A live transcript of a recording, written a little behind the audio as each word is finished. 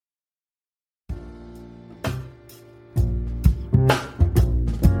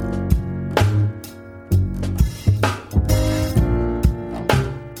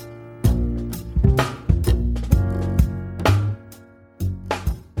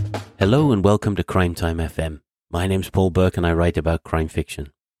Hello and welcome to Crime Time FM. My name's Paul Burke and I write about crime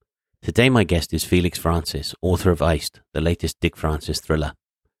fiction. Today my guest is Felix Francis, author of Iced, the latest Dick Francis thriller.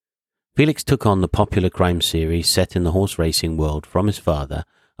 Felix took on the popular crime series set in the horse racing world from his father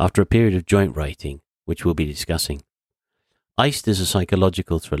after a period of joint writing, which we'll be discussing. Iced is a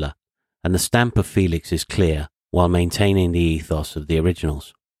psychological thriller, and the stamp of Felix is clear while maintaining the ethos of the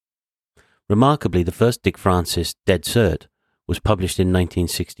originals. Remarkably, the first Dick Francis, Dead Cert, was published in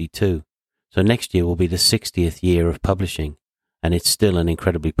 1962, so next year will be the 60th year of publishing, and it's still an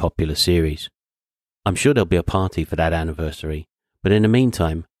incredibly popular series. I'm sure there'll be a party for that anniversary, but in the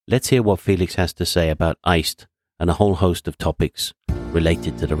meantime, let's hear what Felix has to say about Iced and a whole host of topics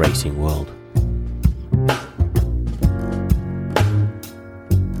related to the racing world.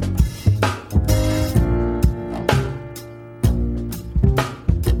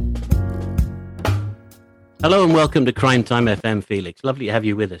 Hello and welcome to Crime Time FM, Felix. Lovely to have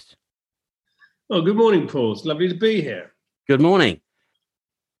you with us. Well, good morning, Paul. It's lovely to be here. Good morning.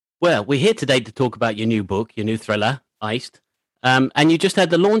 Well, we're here today to talk about your new book, your new thriller, Iced. And you just had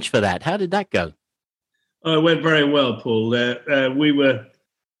the launch for that. How did that go? Oh, it went very well, Paul. We were,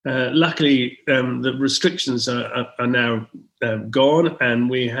 luckily, the restrictions are now gone, and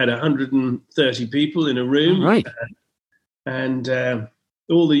we had 130 people in a room. Right. And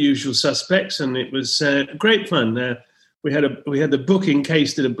all the usual suspects, and it was great fun. We had the book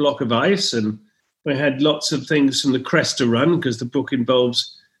encased in a block of ice, and we had lots of things from the Cresta Run, because the book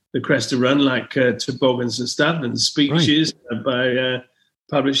involves the Cresta Run, like toboggans and stuff, and speeches by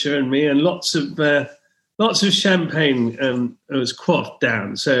publisher and me, and lots of champagne was quaffed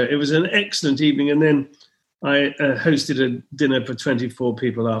down. So it was an excellent evening, and then I hosted a dinner for 24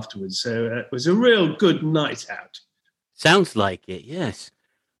 people afterwards. So it was a real good night out. Sounds like it, yes.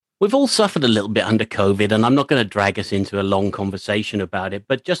 We've all suffered a little bit under COVID, and I'm not going to drag us into a long conversation about it,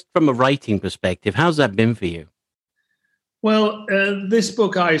 but just from a writing perspective, how's that been for you? Well, this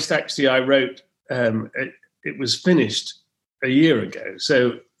book, Iced, actually, I wrote, it was finished a year ago.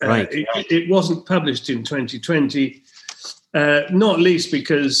 So right. it wasn't published in 2020, not least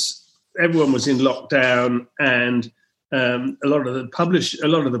because everyone was in lockdown, and a lot of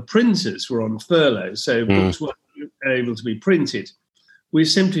the printers were on furlough, so books weren't able to be printed. We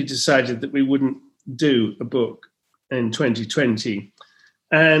simply decided that we wouldn't do a book in 2020.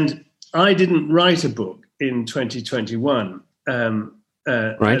 And I didn't write a book in 2021,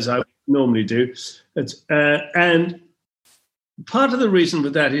 as I normally do. And part of the reason for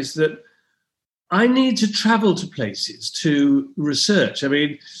that is that I need to travel to places to research. I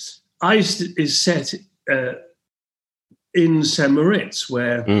mean, Iced is set in St. Moritz,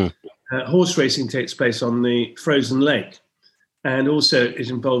 where horse racing takes place on the frozen lake. And also it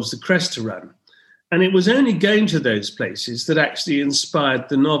involves the Cresta Run. And it was only going to those places that actually inspired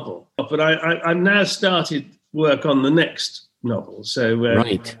the novel. But I've now started work on the next novel. So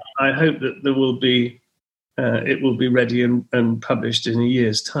I hope that there will be, it will be ready and published in a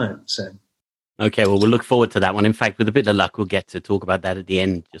year's time. So. Okay, well, we'll look forward to that one. In fact, with a bit of luck, we'll get to talk about that at the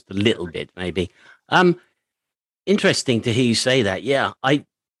end, just a little bit, maybe. Interesting to hear you say that. Yeah,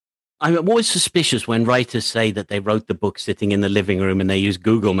 I'm always suspicious when writers say that they wrote the book sitting in the living room and they use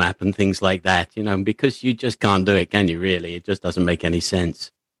Google Map and things like that, because you just can't do it, can you, really? It just doesn't make any sense.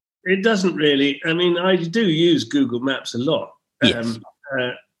 It doesn't really. I mean, I do use Google Maps a lot, yes.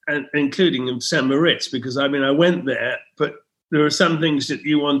 And including in St. Moritz, because, I mean, I went there, but there are some things that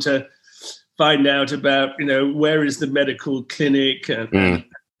you want to find out about, where is the medical clinic, and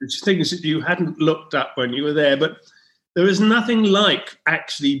things that you hadn't looked up when you were there. But there is nothing like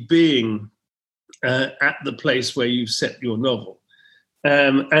actually being at the place where you've set your novel.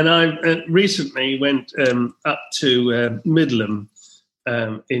 And I recently went up to Midland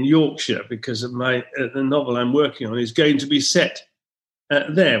in Yorkshire, because of the novel I'm working on is going to be set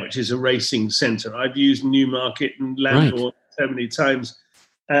there, which is a racing centre. I've used Newmarket and Landor so many times.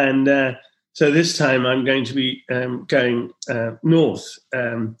 And so this time I'm going to be going north.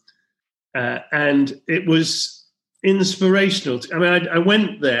 And it was inspirational. I mean, I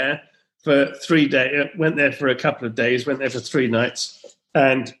went there for 3 days, went there for a couple of days, went there for 3 nights,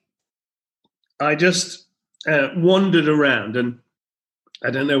 and I just wandered around. And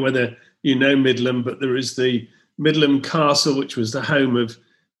I don't know whether you know Midland, but there is the Midland Castle, which was the home of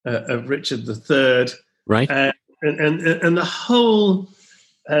Richard III. Right. And the whole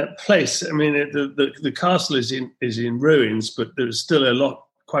place, I mean, the castle is in ruins, but there's still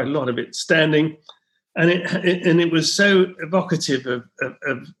quite a lot of it standing. And it was so evocative of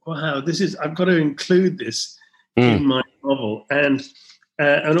wow, I've got to include this in my novel. And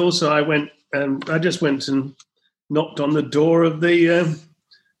also I just went and knocked on the door of the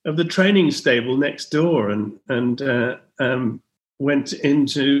the training stable next door, and went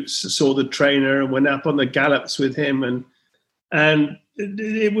into, saw the trainer and went up on the gallops with him, and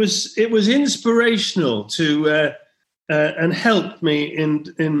it was inspirational to and helped me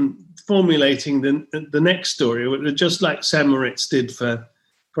in formulating the next story, just like Sam Moritz did for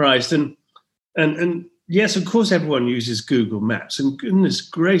Iced. And yes, of course, everyone uses Google Maps. And goodness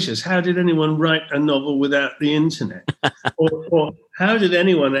gracious, how did anyone write a novel without the internet? or how did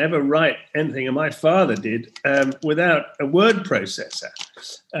anyone ever write anything? And my father did without a word processor.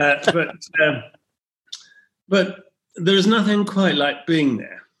 But there's nothing quite like being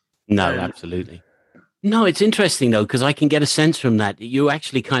there. No, absolutely. No, it's interesting, though, because I can get a sense from that. You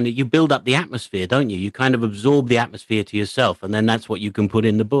actually you build up the atmosphere, don't you? You kind of absorb the atmosphere to yourself, and then that's what you can put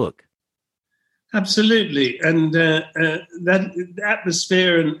in the book. Absolutely. And that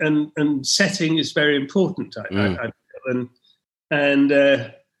atmosphere and setting is very important, I feel. And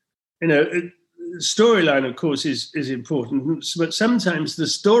storyline, of course, is important. But sometimes the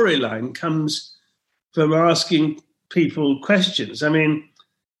storyline comes from asking people questions. I mean,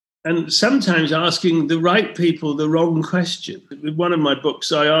 and sometimes asking the right people the wrong question. With one of my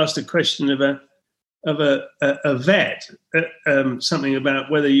books, I asked a question of a vet, something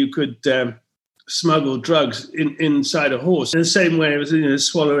about whether you could smuggle drugs inside a horse in the same way as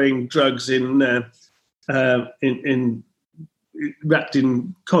swallowing drugs in wrapped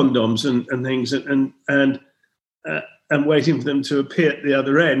in condoms and things, and waiting for them to appear at the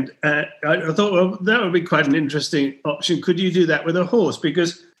other end. I thought, well, that would be quite an interesting option. Could you do that with a horse?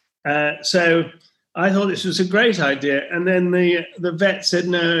 Because so I thought this was a great idea. And then the vet said,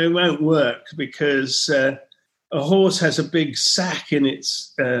 no, it won't work because a horse has a big sac in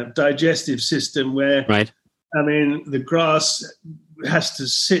its digestive system where, right. I mean, the grass has to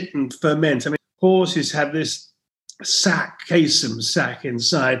sit and ferment. I mean, horses have this caseum sac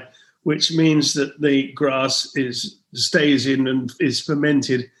inside, which means that the grass stays in and is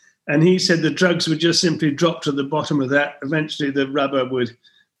fermented. And he said the drugs would just simply drop to the bottom of that. Eventually, the rubber would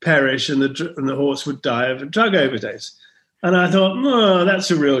perish and the horse would die of a drug overdose. And I thought, oh,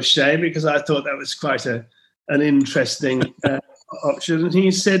 that's a real shame, because I thought that was quite an interesting option. And he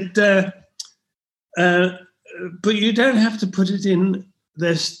said, but you don't have to put it in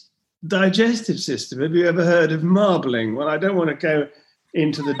this digestive system. Have you ever heard of marbling? Well, I don't want to go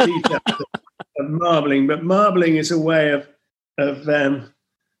into the details of marbling, but marbling is a way of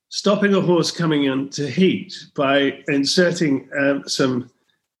stopping a horse coming into heat by inserting some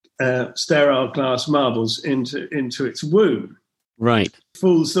sterile glass marbles into its womb. Right.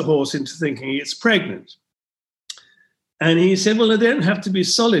 Fools the horse into thinking it's pregnant. And he said, well, they don't have to be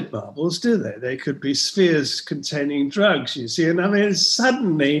solid marbles, do they? They could be spheres containing drugs, you see. And I mean,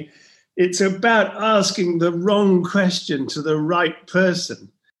 suddenly it's about asking the wrong question to the right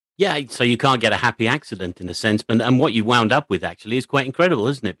person. Yeah, so you can't get a happy accident in a sense. And what you wound up with actually is quite incredible,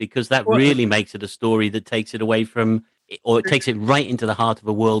 isn't it? Because that really makes it a story that takes it away from, or it takes it right into the heart of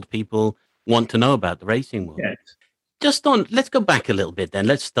a world people want to know about, the racing world. Yes. Let's go back a little bit then.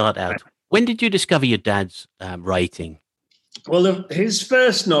 Let's start out. When did you discover your dad's writing? Well, his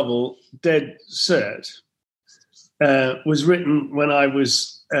first novel, Dead Cert, was written when I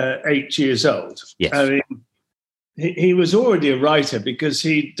was 8 years old. Yes. I mean, he was already a writer because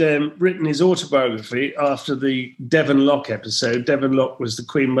he'd written his autobiography after the Devon Lock episode. Devon Lock was the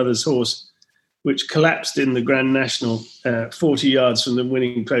Queen Mother's horse, which collapsed in the Grand National 40 yards from the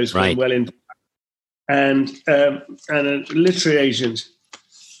winning post. Right. Well in. And a literary agent,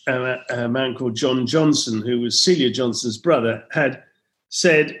 a man called John Johnson, who was Celia Johnson's brother, had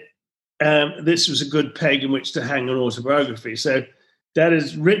said this was a good peg in which to hang an autobiography. So Dad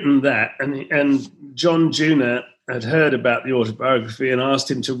has written that, and John Junior had heard about the autobiography and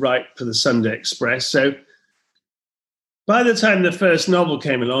asked him to write for the Sunday Express. So by the time the first novel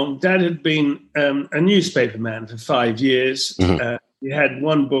came along, Dad had been a newspaper man for 5 years. Mm-hmm. He had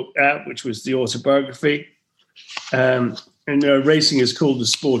one book out, which was the autobiography. And racing is called The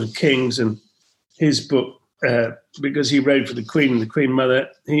Sport of Kings, and his book, because he rode for the Queen and the Queen Mother,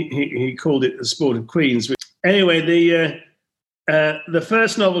 he called it The Sport of Queens. Anyway, the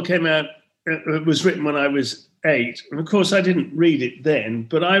first novel came out. It was written when I was 8, and of course I didn't read it then.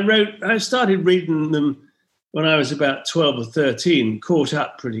 But I started reading them when I was about 12 or 13. Caught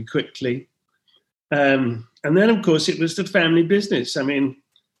up pretty quickly, and then of course it was the family business. I mean,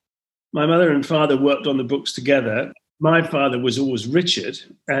 my mother and father worked on the books together. My father was always Richard,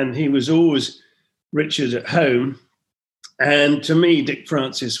 and he was always Richard at home. And to me, Dick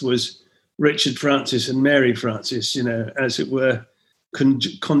Francis was Richard Francis and Mary Francis, as it were,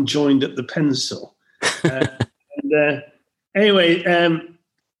 conjoined at the pencil. Anyway,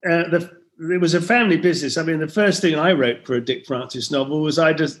 it was a family business. I mean, the first thing I wrote for a Dick Francis novel was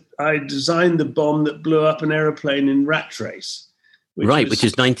I designed the bomb that blew up an aeroplane in Rattray. Which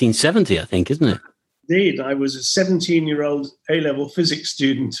is 1970, I think, isn't it? Indeed. I was a 17-year-old A-level physics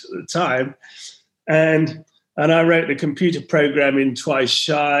student at the time. And I wrote the computer program in Twice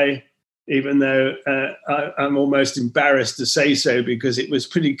Shy, even though I'm almost embarrassed to say so because it was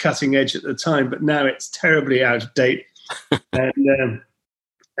pretty cutting edge at the time, but now it's terribly out of date.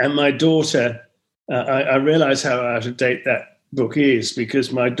 And my daughter, I realize how out of date that book is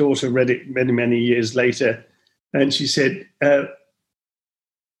because my daughter read it many, many years later. And she said,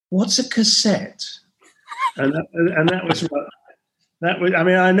 what's a cassette? And that was what that was. I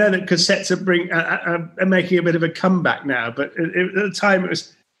mean, I know that cassettes are making a bit of a comeback now, but at the time it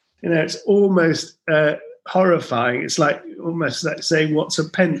was, it's almost horrifying. It's almost like saying, "What's a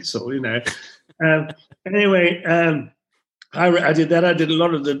pencil?" Anyway, I did that. I did a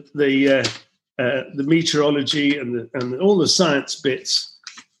lot of the meteorology and all the science bits.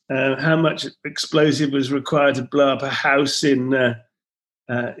 How much explosive was required to blow up a house in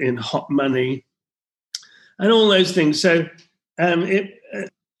hot money, and all those things. So, I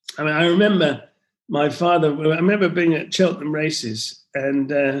remember my father. I remember being at Cheltenham races,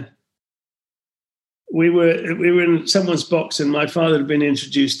 and we were in someone's box, and my father had been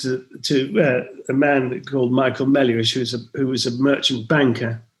introduced to a man called Michael Mellish, who was a merchant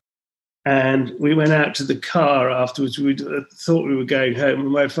banker. And we went out to the car afterwards. We thought we were going home, and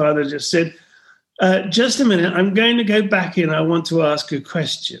my father just said, just a minute, I'm going to go back in. I want to ask a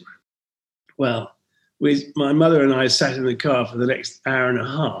question. Well, my mother and I sat in the car for the next hour and a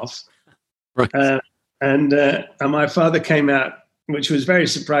half. Right. And my father came out, which was very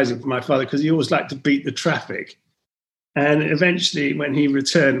surprising for my father because he always liked to beat the traffic. And eventually, when he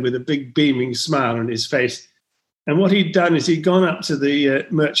returned with a big beaming smile on his face, and what he'd done is he'd gone up to the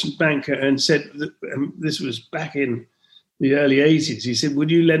merchant banker and said, this was back in the early 80s, he said, would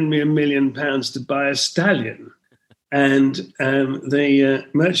you lend me £1 million to buy a stallion? And the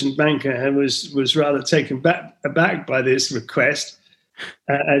merchant banker was rather taken aback by this request,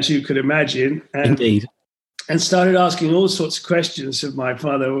 as you could imagine. Indeed. And started asking all sorts of questions of my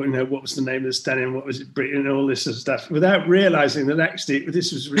father, what was the name of the stallion, what was it, Britain, all this sort of stuff, without realizing that actually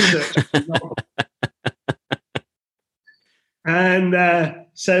this was research. And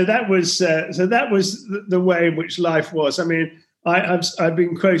so that was the way in which life was. I mean, I've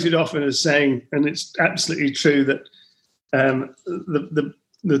been quoted often as saying, and it's absolutely true, that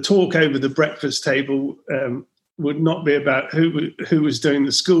the talk over the breakfast table would not be about who was doing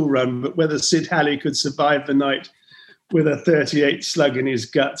the school run, but whether Sid Halley could survive the night with a 38 slug in his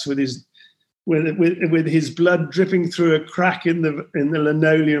guts, with his blood dripping through a crack in the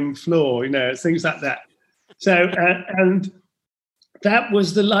linoleum floor, things like that. So and that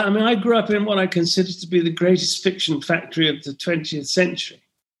was the life. I mean, I grew up in what I consider to be the greatest fiction factory of the 20th century,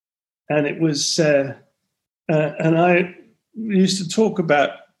 and it was. And I used to talk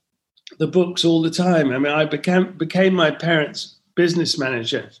about the books all the time. I mean, I became my parents' business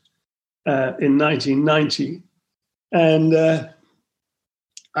manager in 1990, and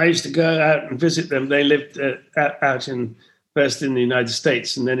I used to go out and visit them. They lived out first in the United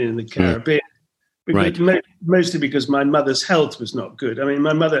States and then in the Caribbean. Mostly because my mother's health was not good. I mean,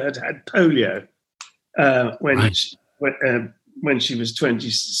 my mother had polio when she was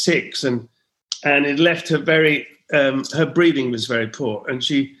 26, and it left her very. Her breathing was very poor, and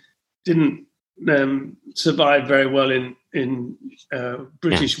she didn't survive very well in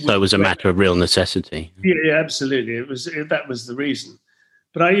British. So it was a matter of real necessity. Yeah, absolutely. That was the reason.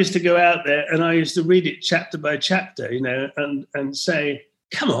 But I used to go out there and I used to read it chapter by chapter, and say,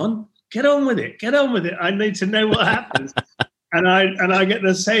 "Come on. Get on with it. Get on with it. I need to know what happens." and I get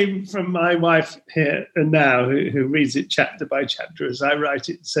the same from my wife here and now, who reads it chapter by chapter as I write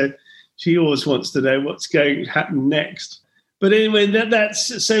it. So she always wants to know what's going to happen next. But anyway,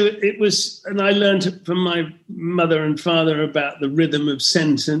 that's so it was, and I learned from my mother and father about the rhythm of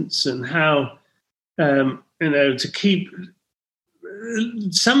sentence and how to keep.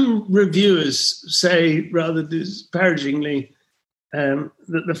 Some reviewers say rather disparagingly.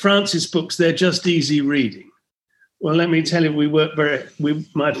 That the Francis books, they're just easy reading. Well, let me tell you,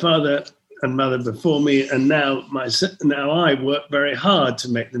 my father and mother before me, and now I work very hard to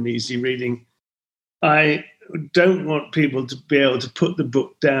make them easy reading. I don't want people to be able to put the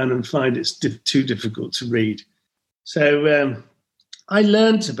book down and find it's too difficult to read. So I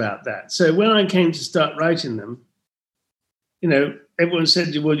learnt about that. So when I came to start writing them, everyone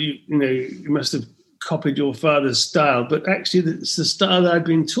said, well, you must have copied your father's style, but actually it's the style that I'd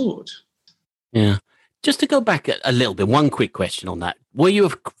been taught. Yeah. Just to go back a little bit, one quick question on that. Were you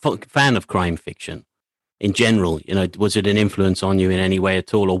a fan of crime fiction in general? Was it an influence on you in any way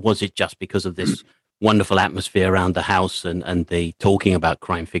at all, or was it just because of this wonderful atmosphere around the house and the talking about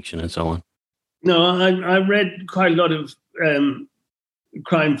crime fiction and so on? No, I read quite a lot of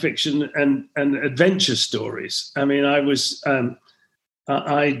crime fiction and adventure stories. I mean,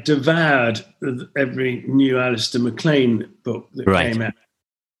 I devoured every new Alistair MacLean book that came out.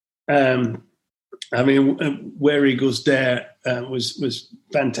 I mean, Where Eagles Dare was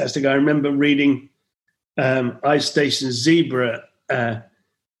fantastic. I remember reading Ice Station Zebra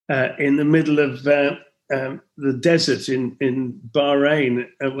in the middle of the desert in Bahrain,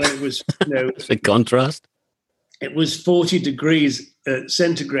 when it was, it's a contrast. It was 40 degrees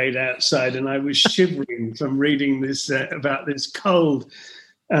centigrade outside, and I was shivering from reading this about this cold.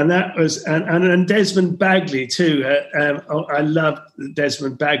 And that was and Desmond Bagley too. I loved the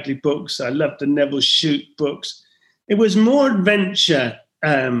Desmond Bagley books. I loved the Neville Shute books. It was more adventure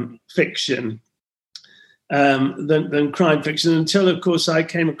fiction than crime fiction, until, of course, I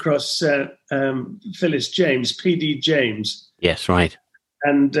came across Phyllis James, P.D. James. Yes, right.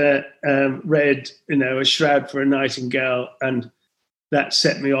 And read, A Shroud for a Nightingale, and that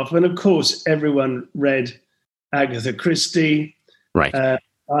set me off. And of course, everyone read Agatha Christie. Right.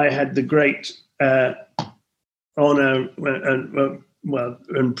 I had the great honor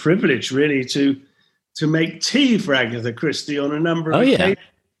and privilege, really, to make tea for Agatha Christie on a number of occasions.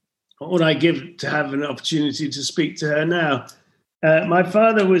 What would I give to have an opportunity to speak to her now? My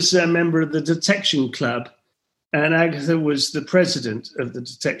father was a member of the Detection Club, and Agatha was the president of the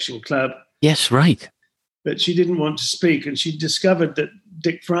Detection Club. Yes, right. But she didn't want to speak, and she discovered that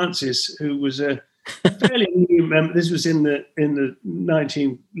Dick Francis, who was a fairly new member, this was in the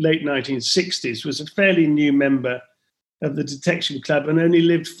late 1960s, was a fairly new member of the Detection Club and only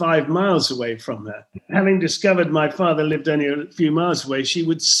lived 5 miles away from her. Having discovered my father lived only a few miles away, she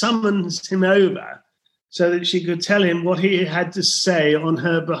would summon him over so that she could tell him what he had to say on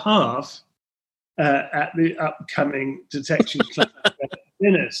her behalf at the upcoming Detection Club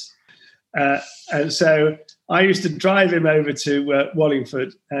dinners. And so I used to drive him over to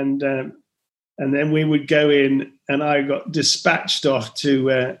Wallingford, and then we would go in, and I got dispatched off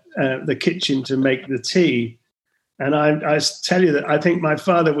to the kitchen to make the tea. And I tell you that I think my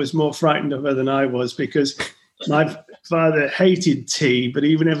father was more frightened of her than I was, because my father hated tea, but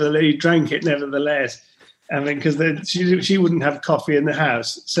even if he drank it nevertheless. I mean, because she wouldn't have coffee in the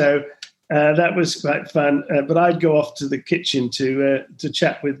house. So that was quite fun. But I'd go off to the kitchen to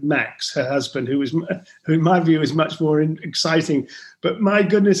chat with Max, her husband, who in my view is much more exciting. But my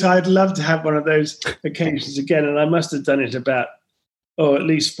goodness, I'd love to have one of those occasions again. And I must have done it about, at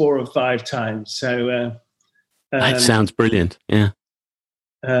least 4 or 5 times. So that sounds brilliant. Yeah.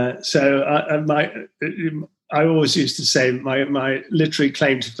 I always used to say my literary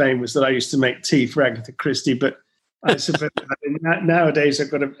claim to fame was that I used to make tea for Agatha Christie, but I suppose nowadays I've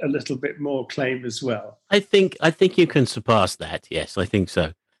got a little bit more claim as well. I think you can surpass that. Yes, I think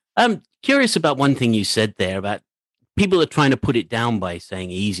so. I'm curious about one thing you said there about people are trying to put it down by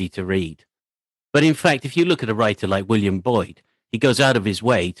saying easy to read. But in fact, if you look at a writer like William Boyd, he goes out of his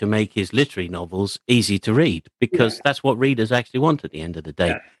way to make his literary novels easy to read, because that's what readers actually want at the end of the day.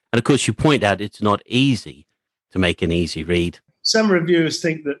 Yeah. And of course, you point out it's not easy to make an easy read. Some reviewers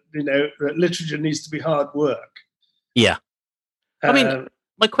think that, that literature needs to be hard work. Yeah. I mean,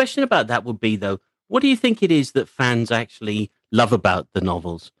 my question about that would be, though, what do you think it is that fans actually love about the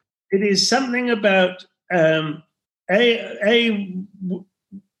novels? It is something about, I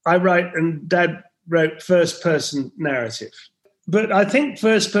write and Dad wrote first-person narrative. But I think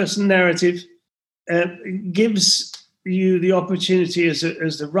first-person narrative gives you the opportunity as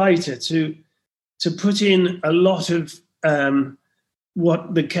a writer to put in a lot of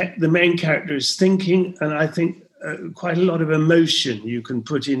what the main character is thinking, and I think quite a lot of emotion you can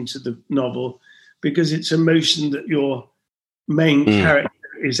put into the novel, because it's emotion that your main character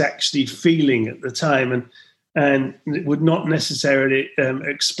is actually feeling at the time, and it would not necessarily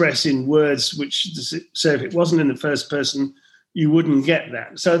express in words. So if it wasn't in the first person, you wouldn't get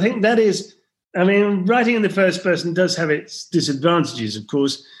that. So I think that is, I mean, writing in the first person does have its disadvantages, of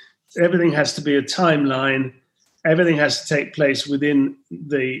course. Everything has to be a timeline. Everything has to take place within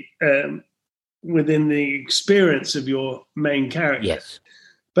the experience of your main character. Yes.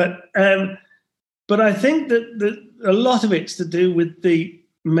 But I think that a lot of it's to do with the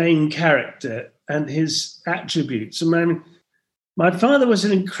main character and his attributes. I mean, my father was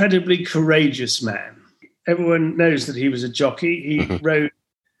an incredibly courageous man. Everyone knows that he was a jockey.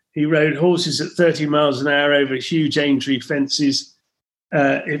 He rode horses at 30 miles an hour over huge Aintree fences.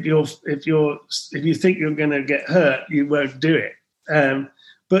 If you think you're going to get hurt, you won't do it.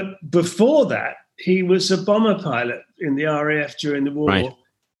 But before that, he was a bomber pilot in the RAF during the war, right,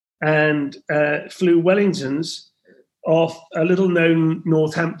 and flew Wellingtons off a little-known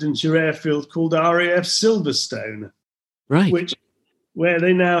Northamptonshire airfield called RAF Silverstone, right. where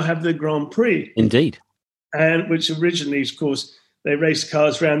they now have the Grand Prix. Indeed. And which originally, of course, they raced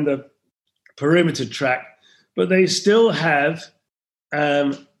cars around the perimeter track, but they still have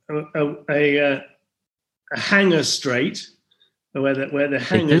a hangar straight where the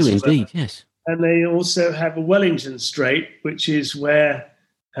hangars they do indeed, yes. And they also have a Wellington Straight, which is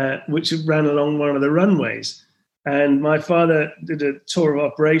which ran along one of the runways. And my father did a tour of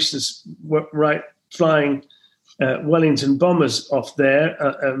operations, flying Wellington bombers off there.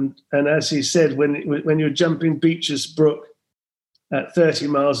 And as he said, when you're jumping Beecher's Brook at 30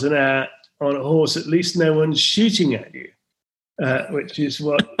 miles an hour on a horse, at least no one's shooting at you, and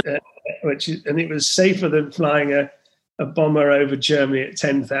it was safer than flying a bomber over Germany at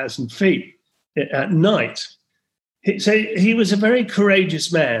 10,000 feet at night. So he was a very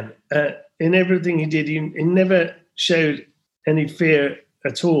courageous man in everything he did. He never showed any fear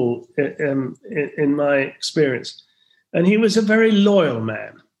at all, in my experience. And he was a very loyal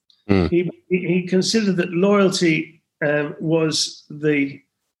man. He considered that loyalty was the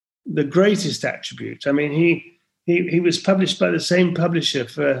greatest attribute. I mean, he was published by the same publisher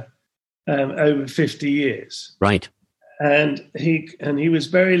for over 50 years. Right. And he was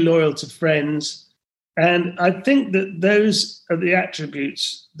very loyal to friends. And I think that those are the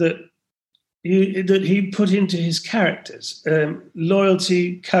attributes that he put into his characters: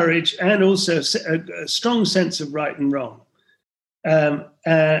 loyalty, courage, and also a strong sense of right and wrong.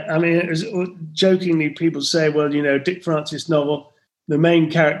 I mean, jokingly, people say, well, Dick Francis novel, the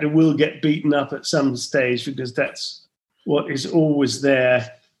main character will get beaten up at some stage because that's what is always there.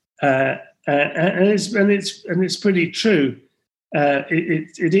 And it's pretty true.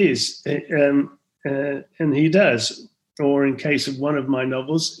 It is, and he does. Or in case of one of my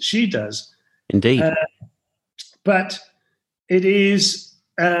novels, she does. Indeed. But it is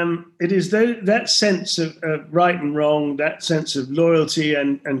that sense of right and wrong, that sense of loyalty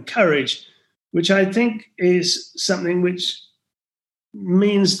and courage, which I think is something which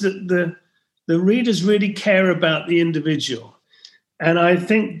means that the readers really care about the individual. And I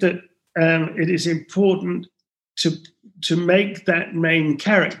think that it is important to make that main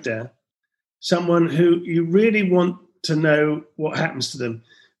character someone who you really want to know what happens to them.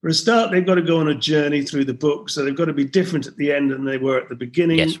 For a start, they've got to go on a journey through the book, so they've got to be different at the end than they were at the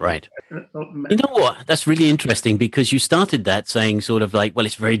beginning. Yes, right. You know what? That's really interesting, because you started that saying sort of like, well,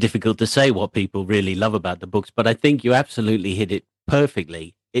 it's very difficult to say what people really love about the books, but I think you absolutely hit it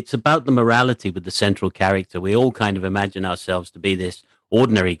perfectly. It's about the morality with the central character. We all kind of imagine ourselves to be this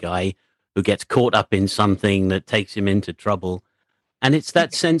ordinary guy who gets caught up in something that takes him into trouble. And it's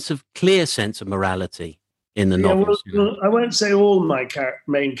that clear sense of morality in the novel. Well, I won't say all my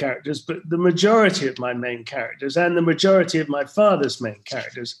main characters, but the majority of my main characters and the majority of my father's main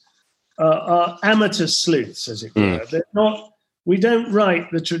characters are amateur sleuths, as it were. They're not. We don't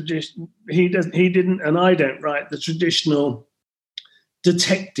write the tradition. He didn't, and I don't write the traditional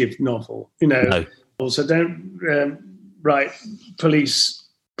detective novel. No. Also, don't write police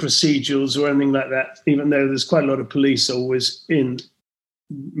procedurals or anything like that. Even though there's quite a lot of police always in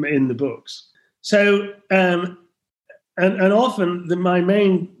the books. So, and often my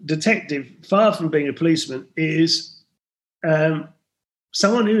main detective, far from being a policeman, is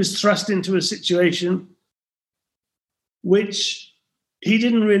someone who is thrust into a situation which he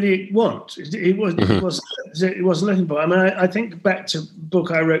didn't really want. It wasn't looking for. I mean, I think back to a book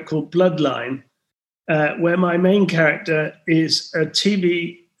I wrote called Bloodline, where my main character is a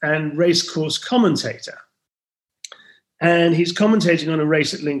TV and racecourse commentator. And he's commentating on a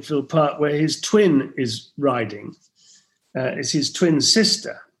race at Lingfield Park where his twin is riding. It's his twin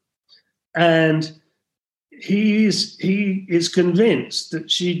sister. And he is convinced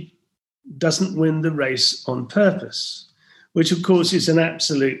that she doesn't win the race on purpose, which, of course, is an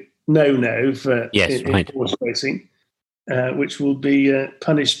absolute no-no for horse racing, which will be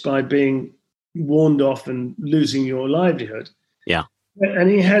punished by being warned off and losing your livelihood. Yeah. And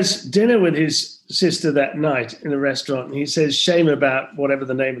he has dinner with his sister that night in a restaurant, and he says, shame about whatever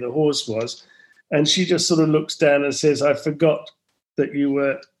the name of the horse was. And she just sort of looks down and says, I forgot that you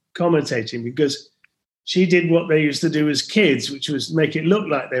were commentating, because she did what they used to do as kids, which was make it look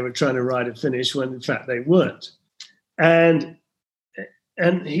like they were trying to ride a finish when in fact they weren't. And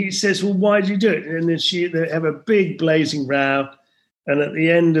he says, well, why did you do it? And then they have a big blazing row. And at the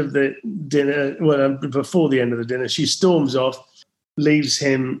end of the dinner, before the end of the dinner, she storms off, leaves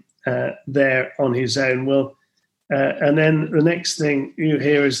him there on his own. Well, And then the next thing you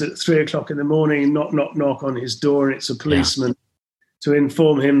hear is at 3:00 in the morning, knock, knock, knock on his door, and it's a policeman to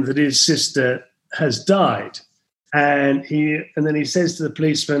inform him that his sister has died. And then he says to the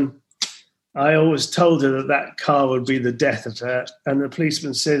policeman, I always told her that car would be the death of her. And the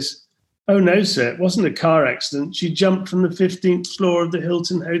policeman says, oh, no, sir, it wasn't a car accident. She jumped from the 15th floor of the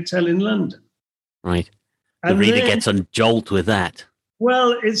Hilton Hotel in London. Right. The reader gets on jolt with that.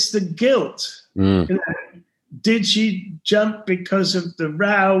 Well, it's the guilt. You know, did she jump because of the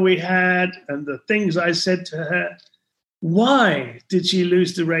row we had and the things I said to her? Why did she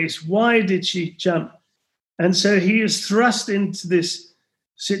lose the race? Why did she jump? And so he is thrust into this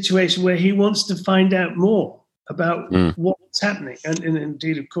situation where he wants to find out more about what's happening. And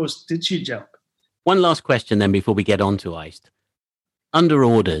indeed, of course, did she jump? One last question then before we get on to Iced. Under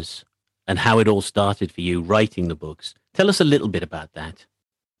Orders and how it all started for you writing the books. Tell us a little bit about that.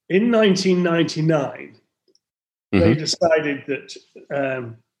 In 1999, they decided that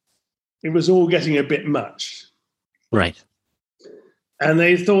it was all getting a bit much. Right. And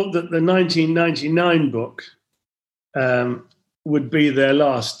they thought that the 1999 book would be their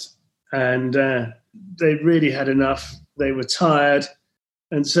last. And they really had enough. They were tired.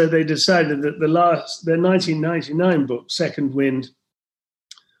 And so they decided that their 1999 book, Second Wind,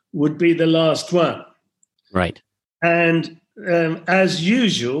 would be the last one. Right. And as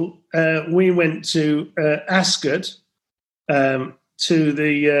usual, we went to Ascot to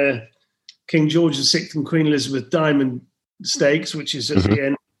the King George VI and Queen Elizabeth Diamond Stakes, which is at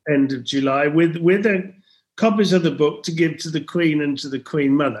the end of July, with copies of the book to give to the Queen and to the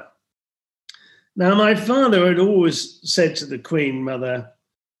Queen Mother. Now, my father had always said to the Queen Mother,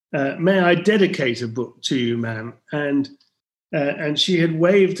 may I dedicate a book to you, ma'am? And she had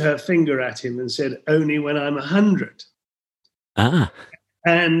waved her finger at him and said, only when I'm 100. Ah.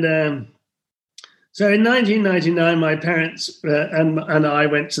 And so in 1999, my parents and I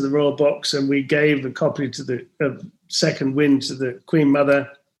went to the Royal Box and we gave the copy of Second Wind to the Queen Mother.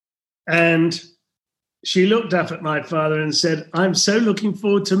 And she looked up at my father and said, I'm so looking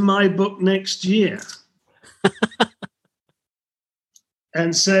forward to my book next year.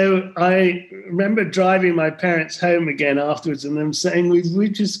 And so I remember driving my parents home again afterwards and them saying,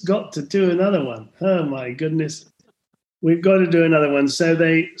 we've just got to do another one. Oh, my goodness. We've got to do another one. So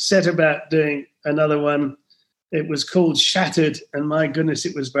they set about doing another one. It was called Shattered. And my goodness,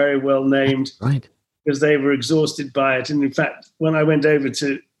 it was very well named. Right. Because they were exhausted by it. And in fact, when I went over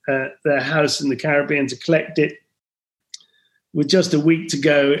to their house in the Caribbean to collect it, with just a week to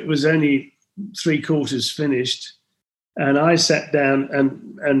go, it was only 3/4 finished. And I sat down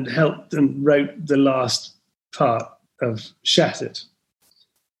and helped and wrote the last part of Shattered.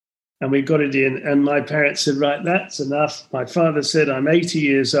 And we got it in. And my parents said, right, that's enough. My father said, I'm 80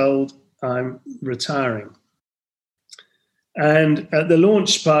 years old. I'm retiring. And at the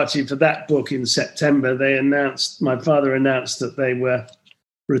launch party for that book in September, my father announced that they were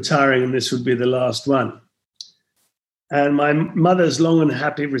retiring and this would be the last one. And my mother's long and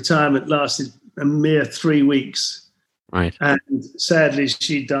happy retirement lasted a mere 3 weeks. Right. And sadly,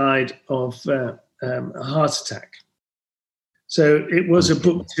 she died of a heart attack. So it was a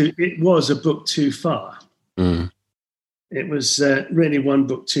book too far. It was really one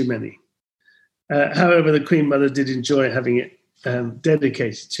book too many. However, the Queen Mother did enjoy having it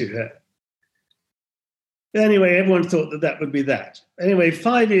dedicated to her. Anyway, everyone thought that would be that. Anyway,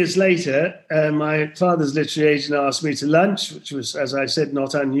 5 years later, my father's literary agent asked me to lunch, which was, as I said,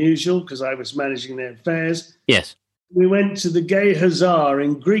 not unusual because I was managing their affairs. Yes. We went to the Gay Hussar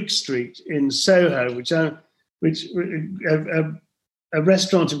in Greek Street in Soho, which a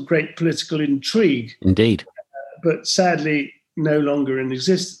restaurant of great political intrigue. Indeed. But sadly, no longer in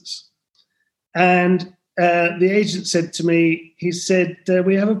existence. And the agent said to me, he said,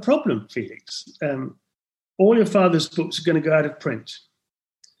 we have a problem, Felix. All your father's books are going to go out of print.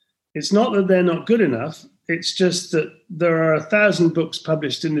 It's not that they're not good enough. It's just that there are 1,000 books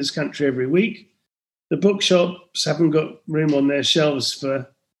published in this country every week. The bookshops haven't got room on their shelves for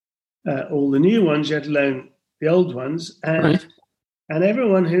all the new ones, let alone the old ones. And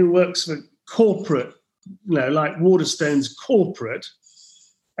everyone who works for corporate, like Waterstone's corporate,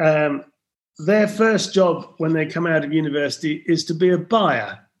 their first job when they come out of university is to be a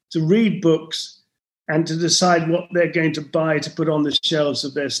buyer, to read books and to decide what they're going to buy to put on the shelves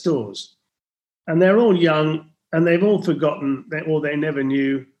of their stores. And they're all young and they've all forgotten or they never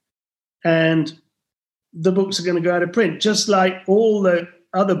knew. And the books are going to go out of print, just like all the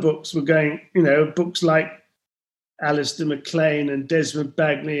other books were going, books like Alistair MacLean and Desmond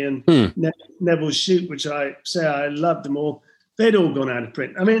Bagley and Neville Shute, which I say I love them all. They'd all gone out of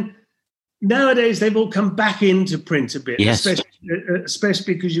print. I mean, nowadays they've all come back into print a bit, Yes.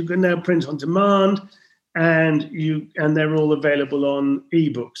 especially because you can now print on demand, and they're all available on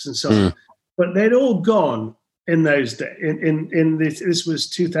ebooks and so on. But they'd all gone in those days. In this was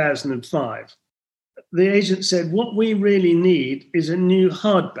 2005. The agent said, what we really need is a new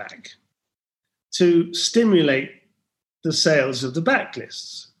hardback to stimulate the sales of the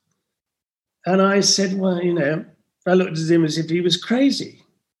backlists. And I said, well, I looked at him as if he was crazy.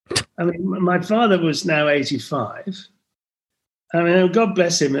 I mean, my father was now 85. I mean, God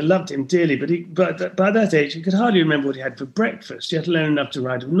bless him. I loved him dearly, but by that age, he could hardly remember what he had for breakfast. You had to learn enough to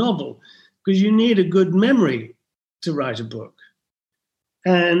write a novel, because you need a good memory to write a book.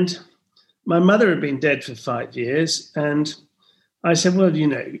 And my mother had been dead for 5 years, and I said, well,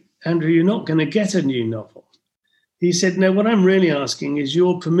 Andrew, you're not going to get a new novel. He said, no, what I'm really asking is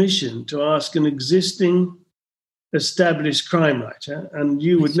your permission to ask an existing established crime writer, and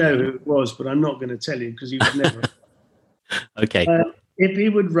you would know who it was, but I'm not going to tell you because you would never. Okay. If he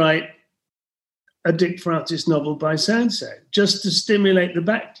would write a Dick Francis novel by so-and-so, just to stimulate the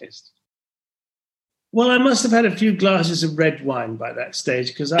backlist. Well, I must have had a few glasses of red wine by that stage,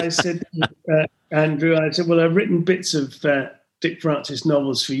 because I said, Andrew, well, I've written bits of Dick Francis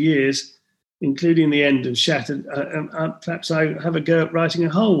novels for years, including the end of Shattered. Perhaps I have a go at writing a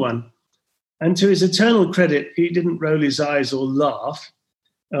whole one. And to his eternal credit, he didn't roll his eyes or laugh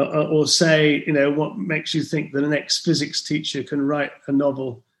or say, what makes you think that the next physics teacher can write a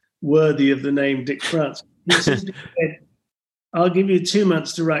novel worthy of the name Dick Francis? He simply said, I'll give you 2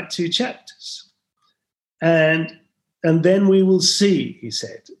 months to write 2 chapters. And then we will see, he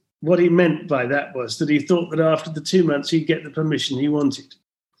said. What he meant by that was that he thought that after the 2 months, he'd get the permission he wanted.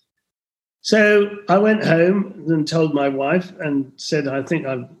 So I went home and told my wife and said, I think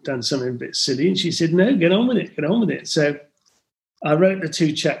I've done something a bit silly. And she said, no, get on with it. So I wrote the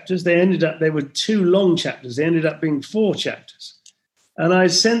 2 chapters. They were 2 long chapters. They ended up being 4 chapters. And I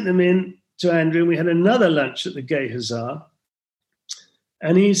sent them in to Andrew. We had another lunch at the Gay Hussar.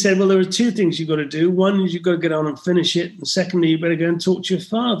 And he said, well, there are 2 things you've got to do. One is you've got to get on and finish it. And secondly, you better go and talk to your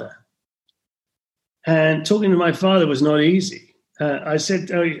father. And talking to my father was not easy. I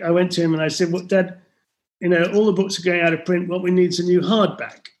went to him and I said, well, Dad, all the books are going out of print. What we need is a new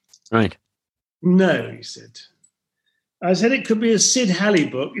hardback. Right. No, he said. I said, it could be a Sid Halley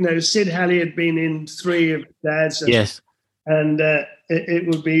book. Sid Halley had been in 3 of Dad's. Yes. And it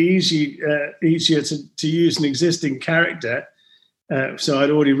would be easier to use an existing character. So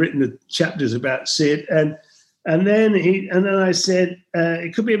I'd already written the chapters about Sid. And then I said,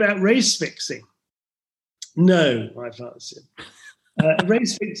 it could be about race fixing. No, my father said.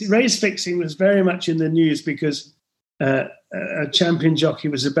 Race fixing was very much in the news because a champion jockey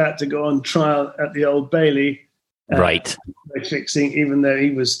was about to go on trial at the Old Bailey. Right. Race fixing, even though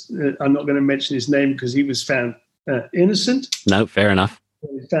he was, I'm not going to mention his name because he was found innocent. No, fair enough. He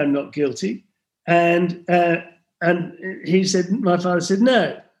was found not guilty. And he said, my father said,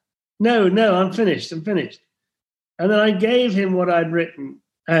 no, I'm finished. And then I gave him what I'd written.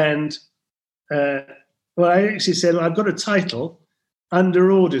 And I actually said, I've got a title,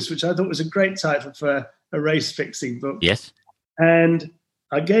 Under Orders, which I thought was a great title for a race fixing book. Yes. And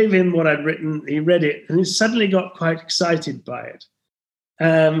I gave him what I'd written. He read it and he suddenly got quite excited by it.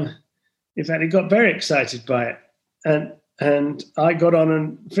 In fact, he got very excited by it. And I got on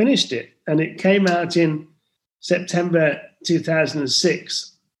and finished it. And it came out in September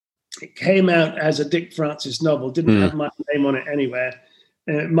 2006. It came out as a Dick Francis novel, didn't have my name on it anywhere.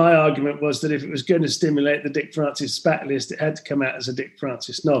 My argument was that if it was going to stimulate the Dick Francis backlist, it had to come out as a Dick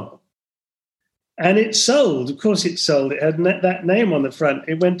Francis novel. And it sold. Of course it sold. It had that name on the front.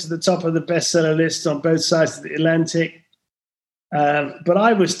 It went to the top of the bestseller list on both sides of the Atlantic. But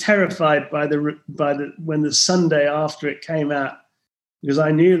I was terrified by when the Sunday after it came out, because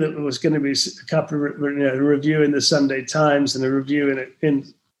I knew that there was going to be a couple of a review in the Sunday Times and a review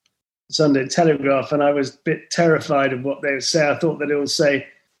in Sunday Telegraph, and I was a bit terrified of what they would say. I thought that it would say,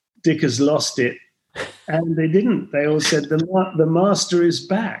 Dick has lost it. And they didn't. They all said, the master is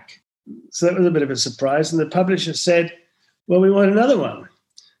back. So that was a bit of a surprise. And the publisher said, well, we want another one.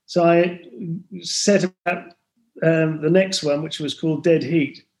 So I set about the next one, which was called Dead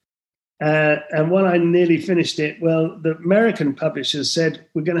Heat. And when I nearly finished it, well, the American publishers said,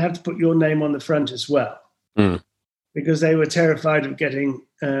 we're going to have to put your name on the front as well. Because they were terrified of getting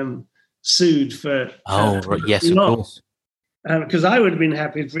sued for yes, of course, because I would have been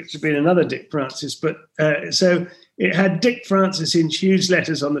happy for it to be another Dick Francis, but so it had Dick Francis in huge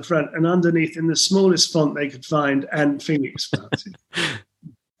letters on the front, and underneath in the smallest font they could find, and Felix Francis.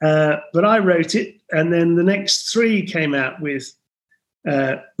 But I wrote it, and then the next 3 came out with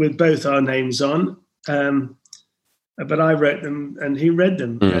with both our names on. But I wrote them and he read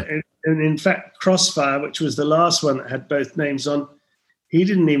them. And in fact, Crossfire, which was the last one that had both names on, he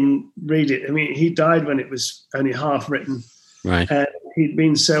didn't even read it. I mean, he died when it was only half written. Right. And he'd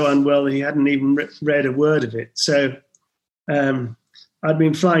been so unwell that he hadn't even read a word of it. So I'd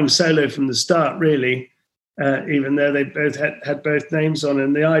been flying solo from the start, really, even though they both had both names on.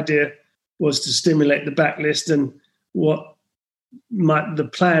 And the idea was to stimulate the backlist. And the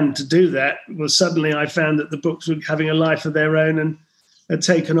plan to do that was suddenly I found that the books were having a life of their own and had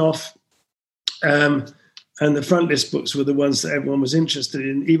taken off. And the front list books were the ones that everyone was interested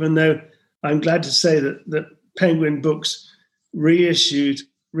in, even though I'm glad to say that Penguin Books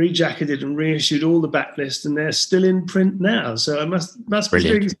rejacketed and reissued all the backlist, and they're still in print now. So I must be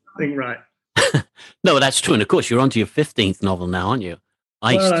doing something right. No, that's true. And of course, you're on to your 15th novel now, aren't you?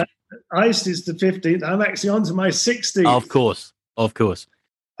 Iced. Well, Iced is the 15th. I'm actually on to my 16th. Of course.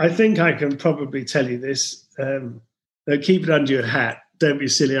 I think I can probably tell you this. Keep it under your hat. Don't be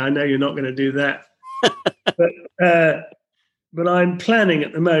silly. I know you're not going to do that. But I'm planning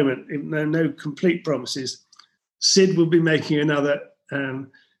at the moment, even though no complete promises, Sid will be making another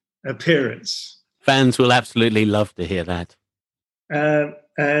appearance. Fans will absolutely love to hear that. Well,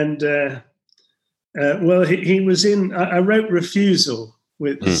 he was in. I wrote Refusal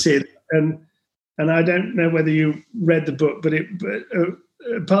with Sid, and I don't know whether you read the book, but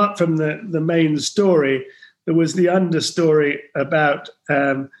apart from the main story, there was the understory about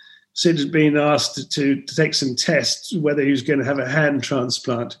Sid had been asked to take some tests whether he was going to have a hand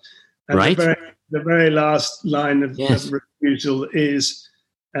transplant. And right. The very last line of Refusal is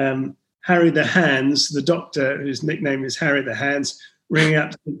Harry the Hands, the doctor, whose nickname is Harry the Hands, ringing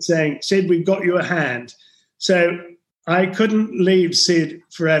up saying, "Sid, we've got you a hand." So I couldn't leave Sid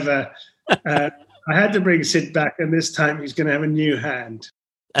forever. I had to bring Sid back, and this time he's going to have a new hand.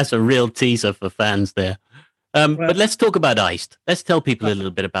 That's a real teaser for fans there. But let's talk about Iced. Let's tell people a little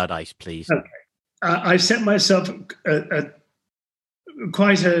bit about Iced, please. Okay. I set myself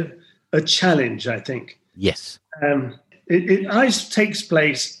quite a challenge, I think. Yes. Iced takes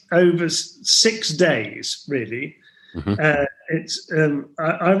place over 6 days, really. Mm-hmm.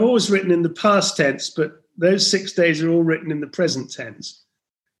 I've always written in the past tense, but those 6 days are all written in the present tense.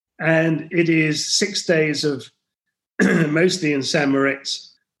 And it is 6 days of mostly in St.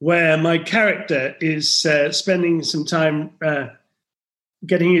 Moritz, where my character is spending some time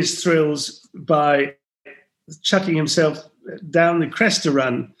getting his thrills by chucking himself down the Cresta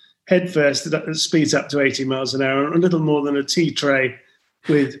Run headfirst that speeds up to 80 miles an hour, a little more than a tea tray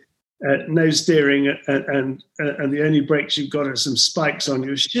with no steering, and the only brakes you've got are some spikes on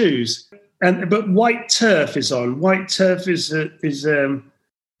your shoes. But white turf is on. White turf is where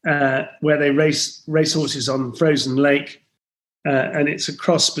they race horses on frozen lake. And it's a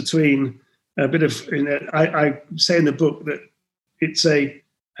cross between a bit of, I say in the book that it's a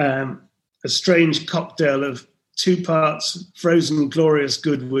strange cocktail of 2 parts frozen glorious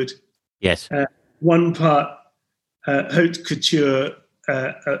Goodwood. Yes. 1 part haute couture,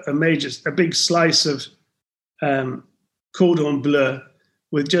 a big slice of cordon bleu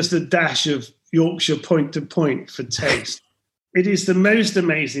with just a dash of Yorkshire point to point for taste. It is the most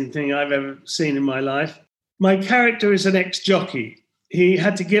amazing thing I've ever seen in my life. My character is an ex-jockey. He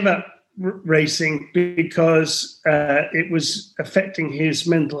had to give up racing because it was affecting his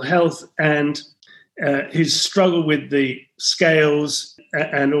mental health, and his struggle with the scales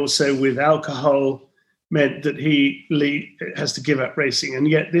and also with alcohol meant that he has to give up racing. And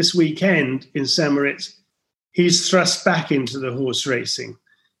yet this weekend in St. Moritz, he's thrust back into the horse racing.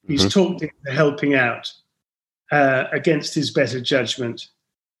 He's talked into helping out against his better judgment.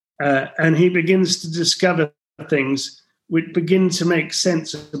 And he begins to discover things which begin to make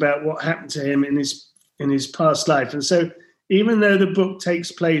sense about what happened to him in his past life. And so even though the book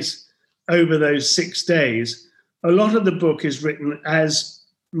takes place over those 6 days, a lot of the book is written as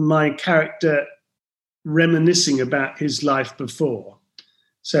my character reminiscing about his life before.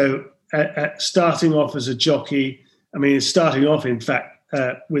 So starting off as a jockey, starting off, in fact,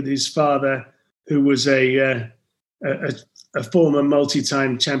 with his father, who was a former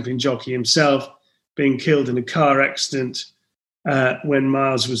multi-time champion jockey himself, being killed in a car accident when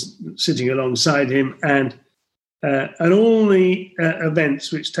Miles was sitting alongside him, and all the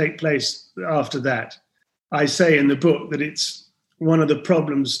events which take place after that. I say in the book that it's one of the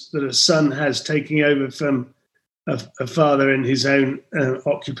problems that a son has taking over from a father in his own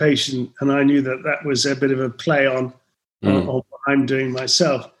occupation, and I knew that was a bit of a play on what I'm doing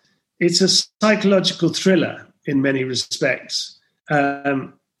myself. It's a psychological thriller in many respects.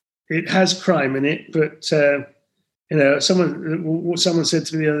 It has crime in it, but someone said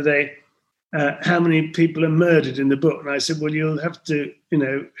to me the other day, how many people are murdered in the book, and I said, well, you'll have to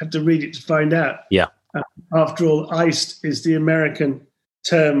read it to find out. Yeah. After all, iced is the American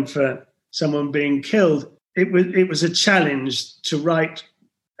term for someone being killed. It was a challenge to write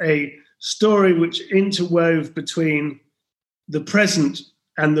a story which interwove between the present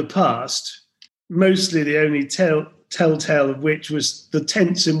and the past, mostly the only telltale of which was the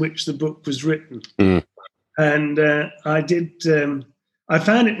tense in which the book was written. And I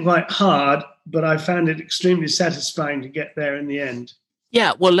found it quite hard, but I found it extremely satisfying to get there in the end.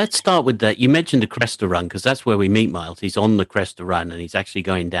 Yeah, well, let's start with that. You mentioned the Cresta Run, because that's where we meet Miles. He's on the Cresta Run, and he's actually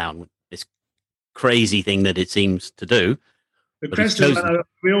going down this crazy thing that it seems to do. The Cresta Run,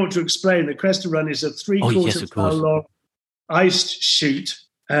 we ought to explain, the Cresta Run is a 3/4 mile long iced chute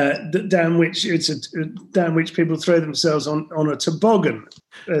down which people throw themselves on a toboggan.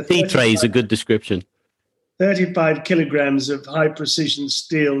 T-tray is a good description. 35 kilograms of high precision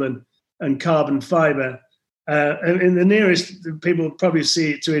steel and carbon fiber. And the nearest people probably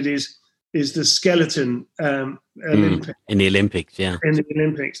see to it is the skeleton Olympic. In the Olympics, yeah. In the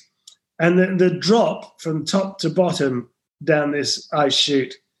Olympics. And the drop from top to bottom down this ice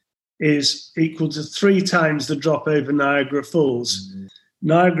chute is equal to 3 times the drop over Niagara Falls.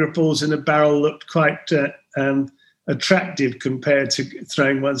 Niagara Falls in a barrel looked quite attractive compared to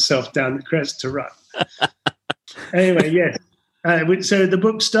throwing oneself down the Cresta Run. Anyway, yes. So the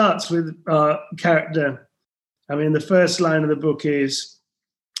book starts with our character. I mean, the first line of the book is,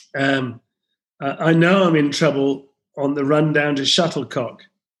 I know I'm in trouble on the run down to Shuttlecock,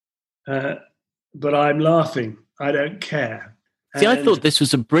 but I'm laughing. I don't care. See, I thought this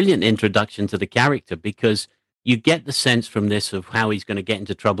was a brilliant introduction to the character, because you get the sense from this of how he's going to get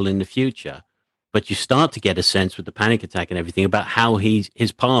into trouble in the future, but you start to get a sense with the panic attack and everything about how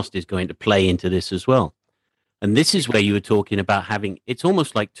his past is going to play into this as well. And this is where you were talking about having, it's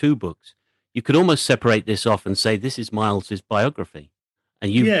almost like 2 books. You could almost separate this off and say this is Miles's biography.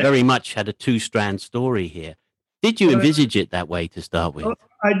 And you very much had a 2-strand story here. Did you envisage it that way to start with?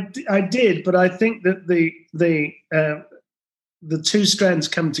 I did, but I think that the 2 strands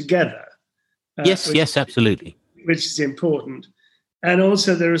come together. Yes, absolutely. Which is important. And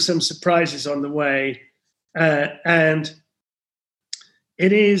also there are some surprises on the way. And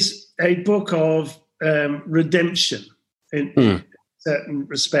it is a book of redemption in certain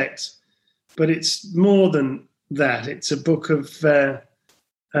respects. But it's more than that. It's a book of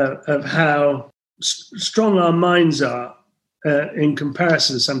how strong our minds are in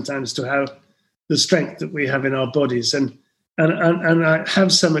comparison sometimes to how the strength that we have in our bodies. And I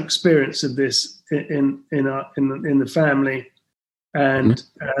have some experience of this in the family, and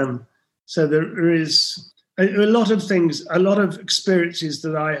so there is a lot of things, a lot of experiences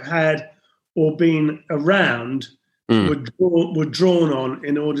that I had or been around were drawn on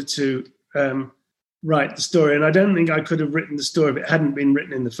in order to write the story. And I don't think I could have written the story if it hadn't been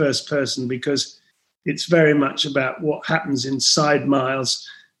written in the first person, because it's very much about what happens inside Miles,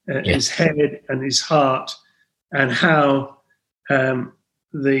 his head and his heart, and how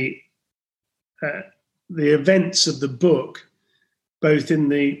the events of the book, both in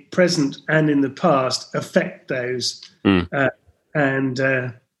the present and in the past, affect those and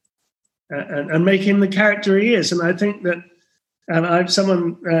make him the character he is. And I think that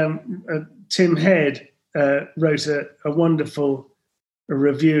Tim Head wrote a wonderful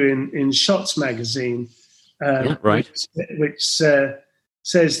review in Shots magazine, which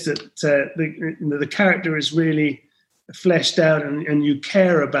says that the character is really fleshed out, and you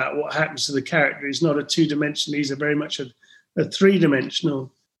care about what happens to the character. He's not a 2-dimensional; he's very much a 3-dimensional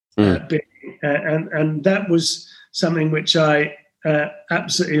being, and that was something which I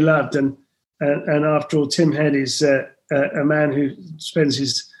absolutely loved. And after all, Tim Head is a man who spends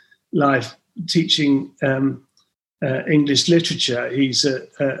his life teaching English literature. He's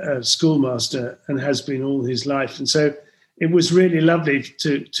a schoolmaster and has been all his life, and so it was really lovely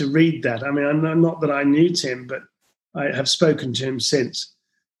to read that. I mean, not that I knew Tim, but I have spoken to him since,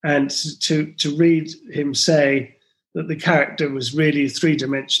 and to read him say that the character was really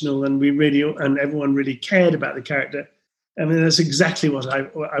 3-dimensional, and everyone really cared about the character. I mean, that's exactly what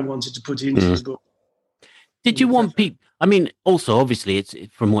I wanted to put into his book. Did you want people? I mean, also, obviously, it's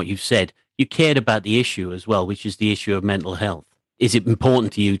from what you've said, you cared about the issue as well, which is the issue of mental health. Is it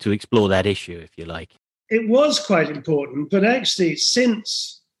important to you to explore that issue, if you like? It was quite important, but actually,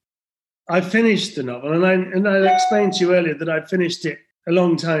 since I finished the novel, and I explained to you earlier that I finished it a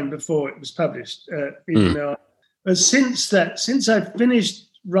long time before it was published, but since I finished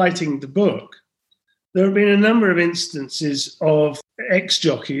writing the book, there have been a number of instances of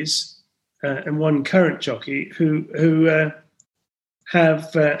ex-jockeys and one current jockey who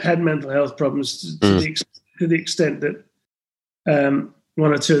have had mental health problems to the extent that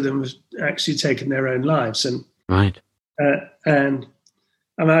one or two of them have actually taken their own lives. And right. And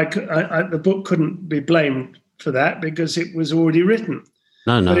I mean, the book couldn't be blamed for that because it was already written.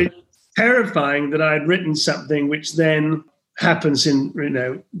 No. But it's terrifying that I'd written something which then happens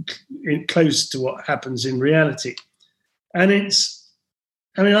in close to what happens in reality. And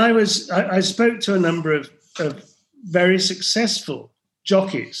I spoke to a number of very successful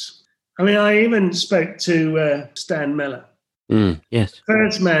jockeys. I mean, I even spoke to Stan Meller. Yes.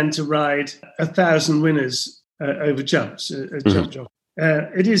 First man to ride 1,000 winners over jumps, jump jockey.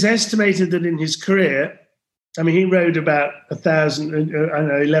 It is estimated that in his career, I mean, he rode about 1,000,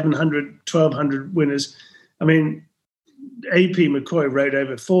 1,100, 1,200 winners. I mean, A.P. McCoy rode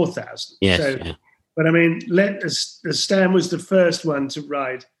over 4,000. Yes. But I mean, Stan was the first one to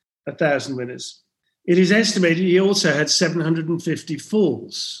ride 1,000 winners. It is estimated he also had 750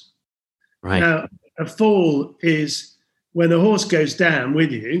 falls. Right. Now, a fall is when the horse goes down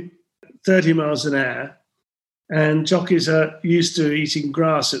with you, 30 miles an hour, and jockeys are used to eating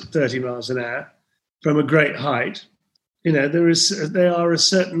grass at 30 miles an hour from a great height. You know, they are a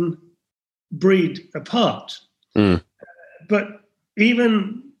certain breed apart. But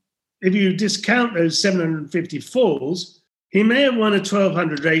even if you discount those 750 falls, he may have won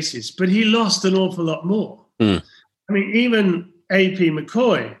 1,200 races, but he lost an awful lot more. I mean, even A.P.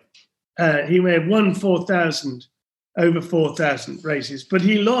 McCoy, he may have won over 4,000 races, but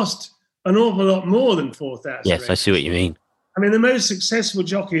he lost an awful lot more than 4,000 Yes, races. I see what you mean. I mean, the most successful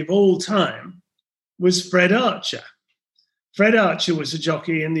jockey of all time was Fred Archer. Fred Archer was a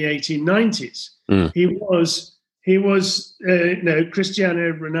jockey in the 1890s. He was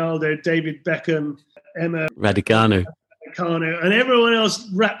Cristiano Ronaldo, David Beckham, Emma Raducanu, and everyone else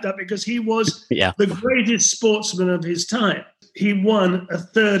wrapped up because he was the greatest sportsman of his time. He won a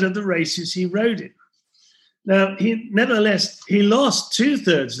third of the races he rode in. Now, he lost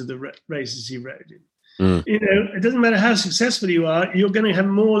 2/3 of the races he rode in. You know, it doesn't matter how successful you are, you're going to have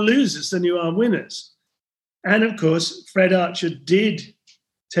more losers than you are winners. And of course, Fred Archer did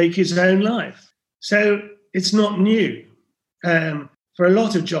take his own life. So it's not new. For a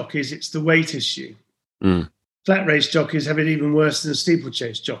lot of jockeys, it's the weight issue. Flat race jockeys have it even worse than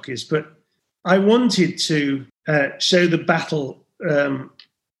steeplechase jockeys. But I wanted to show the battle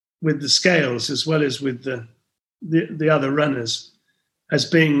with the scales as well as with the other runners as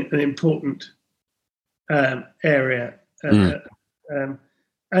being an important area. And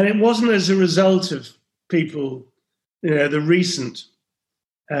it wasn't as a result of people, you know, the recent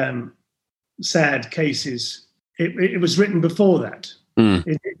sad cases. It was written before that.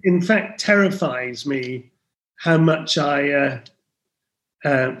 It, in fact, terrifies me how much I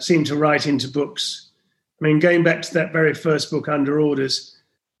seem to write into books. I mean, going back to that very first book, Under Orders,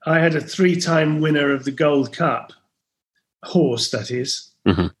 I had a 3-time winner of the Gold Cup, horse that is,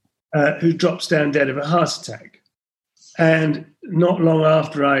 who drops down dead of a heart attack. And not long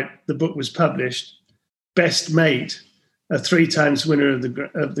after the book was published, Best Mate, a 3 times winner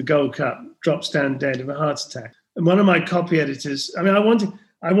of the Gold Cup, drops down dead of a heart attack. And one of my copy editors, I mean,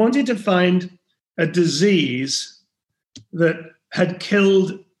 I wanted to find a disease that had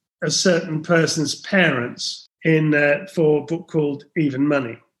killed a certain person's parents for a book called Even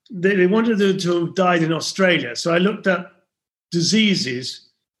Money. They wanted them to have died in Australia. So I looked up diseases,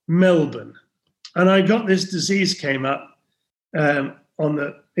 Melbourne. And I got this disease came up on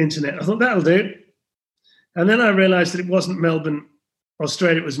the internet. I thought, that'll do. And then I realized that it wasn't Melbourne,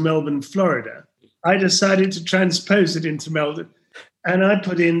 Australia, it was Melbourne, Florida. I decided to transpose it into Melbourne. And I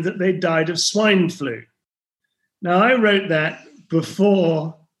put in that they died of swine flu. Now, I wrote that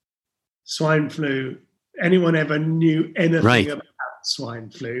before swine flu, anyone ever knew anything about swine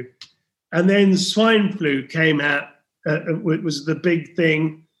flu. And then swine flu came out. It was the big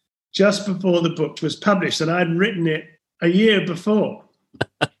thing just before the book was published. And I'd written it a year before.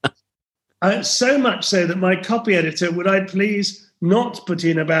 So much so that my copy editor, would I please not put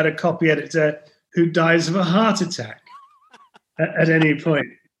in about a copy editor who dies of a heart attack at any point.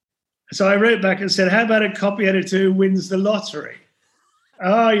 So I wrote back and said, how about a copy editor who wins the lottery?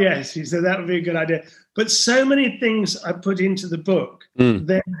 Oh, yes. He said, that would be a good idea. But so many things I put into the book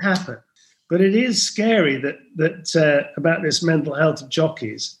then happen. But it is scary that about this mental health of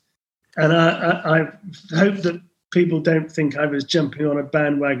jockeys. And I hope that people don't think I was jumping on a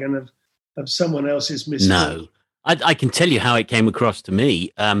bandwagon of someone else's misfortune. No. I can tell you how it came across to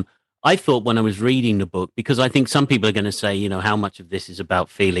me. I thought when I was reading the book, because I think some people are going to say, you know, how much of this is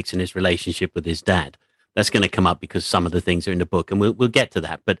about Felix and his relationship with his dad. That's going to come up because some of the things are in the book, and we'll get to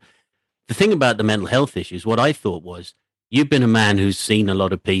that. But the thing about the mental health issues, what I thought was, you've been a man who's seen a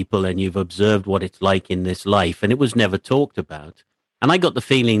lot of people and you've observed what it's like in this life, and it was never talked about. And I got the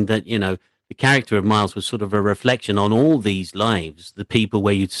feeling that, the character of Miles was sort of a reflection on all these lives, the people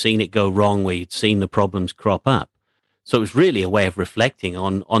where you'd seen it go wrong, where you'd seen the problems crop up. So it was really a way of reflecting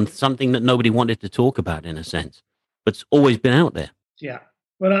on something that nobody wanted to talk about, in a sense, but it's always been out there. Yeah.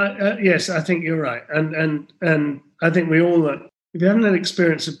 Well, yes, I think you're right. And I think we all, if you haven't had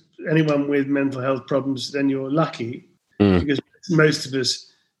experience of anyone with mental health problems, then you're lucky, because most of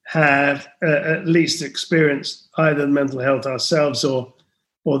us have at least experienced either mental health ourselves or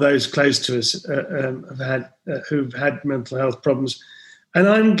those close to us who've had mental health problems. And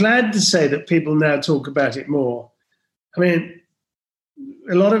I'm glad to say that people now talk about it more. I mean,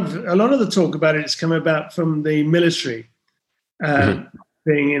 a lot of the talk about it has come about from the military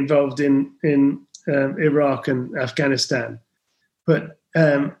being involved in Iraq and Afghanistan, but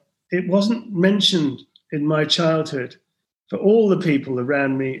it wasn't mentioned in my childhood for all the people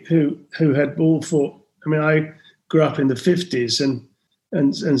around me who had all fought. I mean, I grew up in the 50s and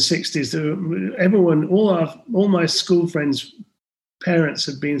 60s. Everyone, all my school friends' parents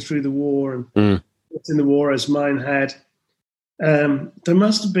had been through the war and in the war as mine had. There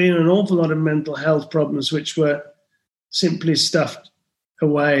must have been an awful lot of mental health problems which were simply stuffed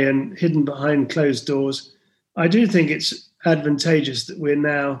away and hidden behind closed doors. I do think it's advantageous that we're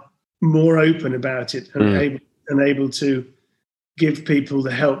now more open about it and able to give people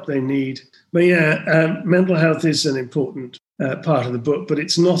the help they need. But mental health is an important part of the book, but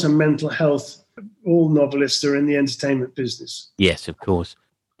it's not a mental health. All novelists are in the entertainment business. Yes, of course.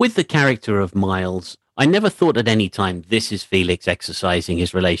 With the character of Miles, I never thought at any time this is Felix exercising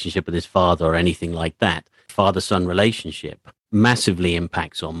his relationship with his father or anything like that. Father-son relationship massively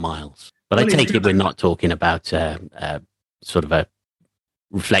impacts on Miles. But I take it we're not talking about sort of a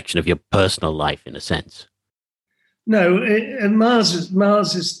reflection of your personal life, in a sense. No, and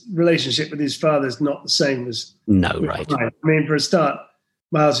Miles's relationship with his father is not the same as... No, right. I mean, for a start,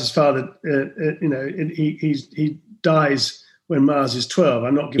 Miles's father, he dies when Miles is 12.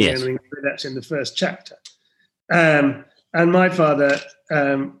 I'm not giving anything away, that's in the first chapter. And my father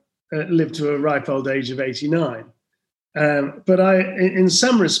lived to a ripe old age of 89. But in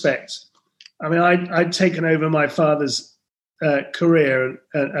some respects, I mean, I'd taken over my father's career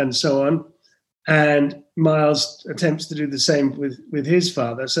and so on, and Miles attempts to do the same with his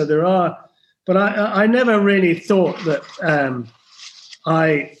father. So there are, but I never really thought that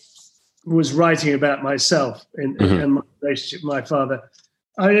I was writing about myself and my relationship with my father.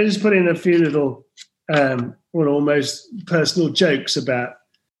 I just put in a few little, almost personal jokes about,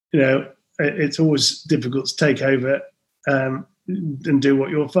 it's always difficult to take over and do what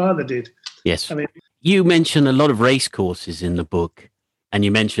your father did. Yes. I mean, you mention a lot of race courses in the book, and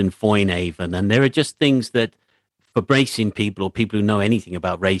you mentioned Foynhaven, and there are just things that for racing people or people who know anything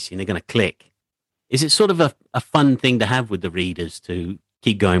about racing, they're going to click. Is it sort of a fun thing to have with the readers to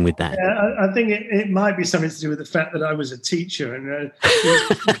keep going with that? Yeah, I think it might be something to do with the fact that I was a teacher and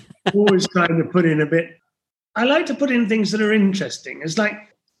always trying to put in a bit. I like to put in things that are interesting. It's like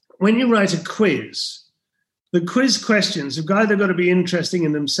when you write a quiz, the quiz questions have either got to be interesting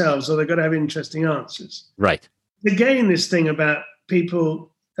in themselves or they've got to have interesting answers. Right. Again, this thing about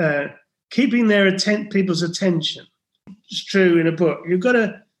people keeping people's attention. It's true in a book. You've got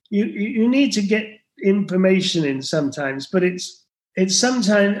to you need to get information in sometimes, but it's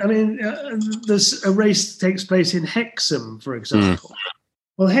sometimes. I mean, a race takes place in Hexham, for example.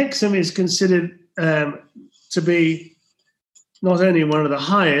 Well, Hexham is considered to be not only one of the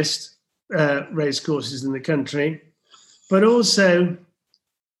highest race courses in the country, but also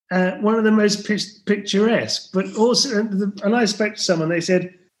one of the most picturesque. But also, and I spoke to someone, they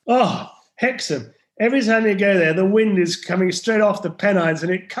said, "Oh, Hexham, every time you go there, the wind is coming straight off the Pennines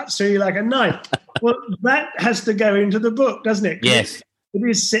and it cuts through you like a knife." Well, that has to go into the book, doesn't it? Yes.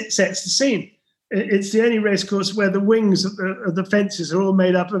 It sets the scene. It's the only race course where the wings of the fences are all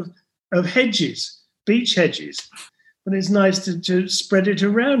made up of hedges, beech hedges. But it's nice to spread it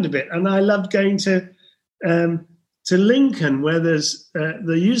around a bit. And I loved going to Lincoln, where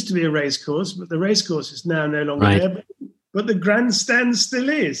there used to be a race course, but the race course is now no longer there. But the grandstand still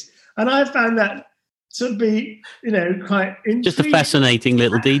is. And I found that to be, quite intriguing. Just a fascinating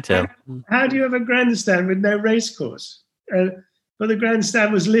little detail. How do you have a grandstand with no race course? But the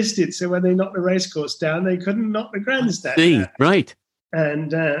grandstand was listed, so when they knocked the race course down, they couldn't knock the grandstand down. Right.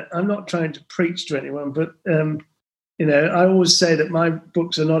 And I'm not trying to preach to anyone, but I always say that my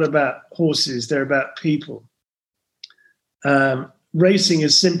books are not about horses, they're about people. Racing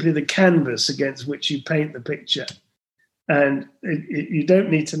is simply the canvas against which you paint the picture. And you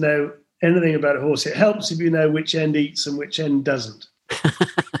don't need to know anything about a horse. It helps if you know which end eats and which end doesn't.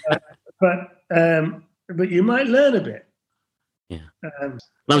 But you might learn a bit. Yeah.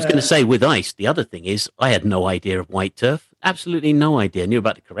 I was going to say, with ice, the other thing is I had no idea of white turf. Absolutely no idea. I knew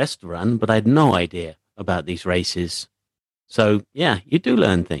about the Cresta run, but I had no idea about these races. So, yeah, you do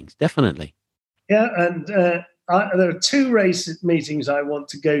learn things, definitely. Yeah, and there are 2 race meetings I want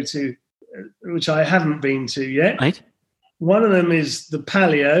to go to, which I haven't been to yet. Right. One of them is the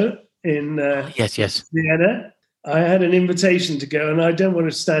Palio in yes. Vienna. I had an invitation to go, and I don't want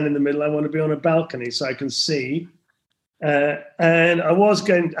to stand in the middle. I want to be on a balcony so I can see. And I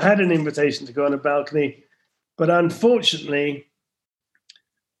had an invitation to go on a balcony, but unfortunately,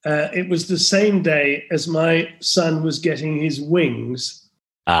 it was the same day as my son was getting his wings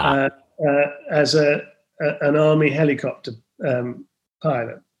as an army helicopter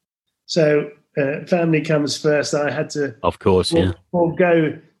pilot. So family comes first. I had to, of course,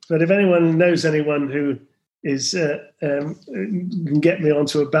 go. But if anyone knows anyone who is can get me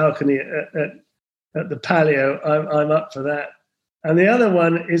onto a balcony at the Palio, I'm up for that. And the other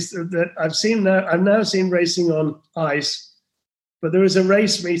one is that I've now seen racing on ice, but there is a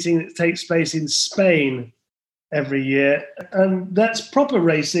race meeting that takes place in Spain every year, and that's proper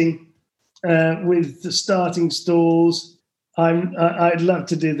racing with the starting stalls. I'd love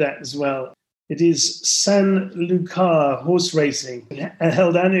to do that as well. It is Sanlúcar horse racing,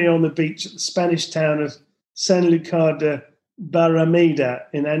 held annually on the beach at the Spanish town of Sanlúcar de Barrameda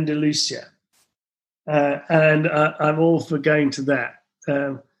in Andalusia. And I'm all for going to that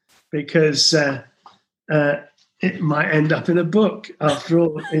because it might end up in a book. After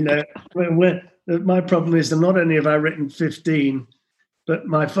all, my problem is that not only have I written 15, but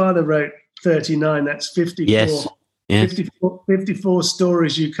my father wrote 39. That's 54. Yes. 54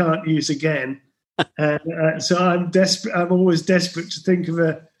 stories you can't use again. And so I'm desperate. I'm always desperate to think of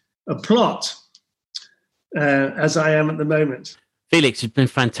a plot, as I am at the moment. Felix, it's been a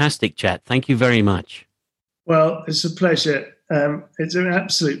fantastic chat. Thank you very much. Well, it's a pleasure. It's an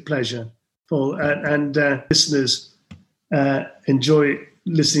absolute pleasure, Paul. And listeners enjoy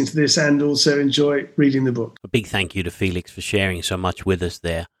listening to this and also enjoy reading the book. A big thank you to Felix for sharing so much with us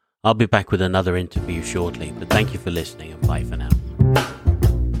there. I'll be back with another interview shortly, but thank you for listening and bye for now.